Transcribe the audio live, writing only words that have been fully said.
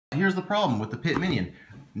Here's the problem with the Pitt Minion.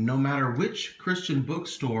 No matter which Christian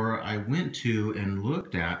bookstore I went to and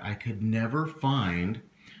looked at, I could never find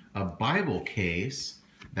a Bible case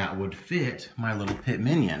that would fit my little Pitt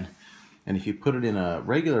Minion. And if you put it in a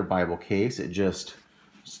regular Bible case, it just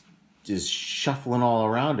is shuffling all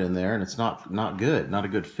around in there, and it's not good, not a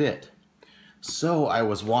good fit. So I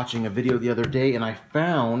was watching a video the other day and I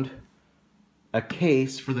found a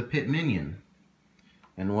case for the Pitt Minion.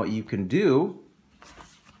 And what you can do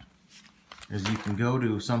is you can go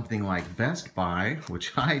to something like Best Buy,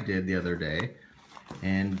 which I did the other day,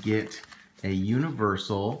 and get a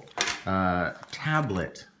universal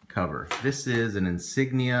tablet cover. This is an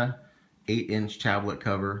Insignia 8-inch tablet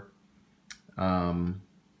cover,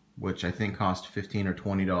 which I think cost $15 or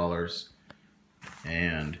 $20.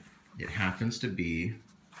 And it happens to be,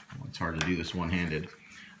 well, it's hard to do this one-handed,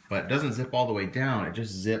 but it doesn't zip all the way down. It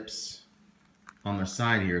just zips on the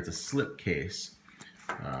side here. It's a slip case.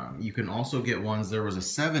 You can also get ones, there was a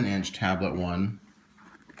 7-inch tablet one,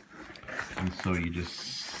 and so you just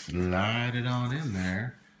slide it on in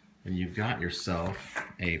there and you've got yourself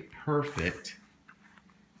a perfect,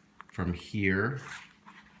 from here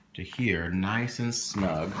to here, nice and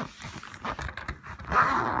snug.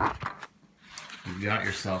 You've got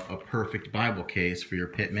yourself a perfect Bible case for your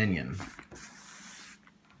Pitt Minion.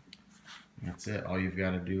 That's it. All you've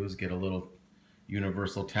got to do is get a little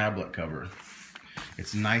universal tablet cover.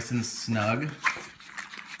 It's nice and snug.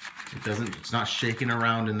 It's not shaking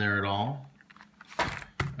around in there at all.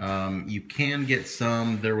 You can get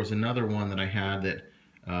some, there was another one that I had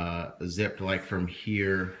that zipped like from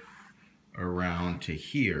here around to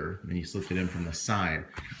here, and you slipped it in from the side.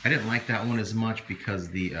 I didn't like that one as much because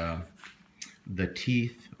the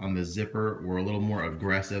teeth on the zipper were a little more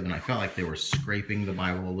aggressive, and I felt like they were scraping the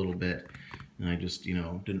Bible a little bit, and I just,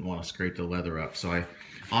 didn't want to scrape the leather up. So I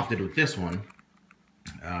opted with this one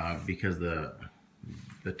because the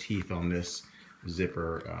teeth on this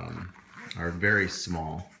zipper are very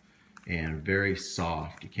small and very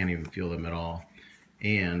soft. You can't even feel them at all.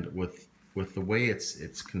 And with the way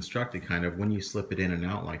it's constructed, kind of, when you slip it in and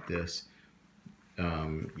out like this,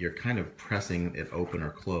 you're kind of pressing it open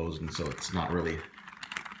or closed, and so it's not really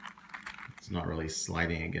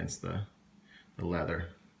sliding against the leather.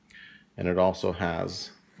 And it also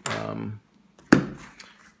has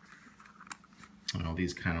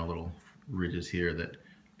these kind of little ridges here that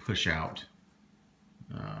push out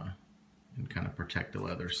and kind of protect the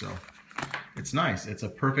leather. So it's nice. It's a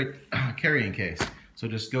perfect carrying case. So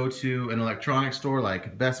just go to an electronics store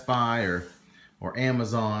like Best Buy or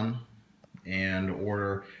Amazon and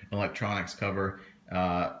order an electronics cover.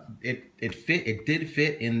 It did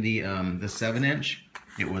fit in the 7-inch.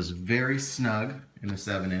 It was very snug in the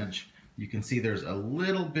 7-inch. You can see there's a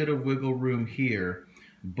little bit of wiggle room here,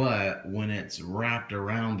 but when it's wrapped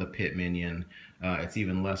around the Pitt Minion, it's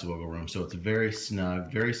even less wiggle room. So it's very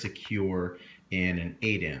snug, very secure in an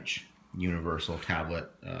 8-inch universal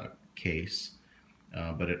tablet case,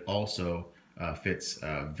 but it also fits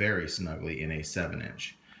very snugly in a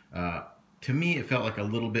 7-inch. To me, it felt like a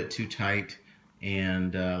little bit too tight,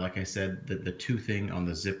 and like I said, the toothing on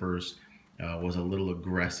the zippers was a little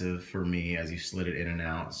aggressive for me as you slid it in and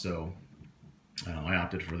out. So I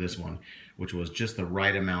opted for this one, which was just the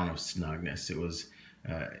right amount of snugness. It was,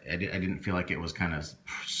 I didn't feel like it was kind of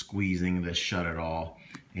squeezing this shut at all,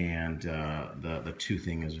 and the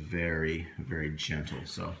toothing is very, very gentle.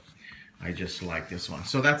 So I just like this one.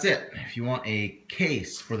 So that's it. If you want a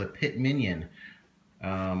case for the Pitt Minion,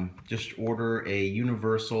 just order a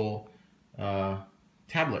universal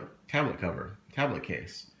tablet cover, tablet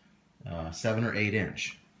case, 7 or 8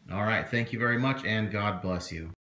 inch. All right, thank you very much, and God bless you.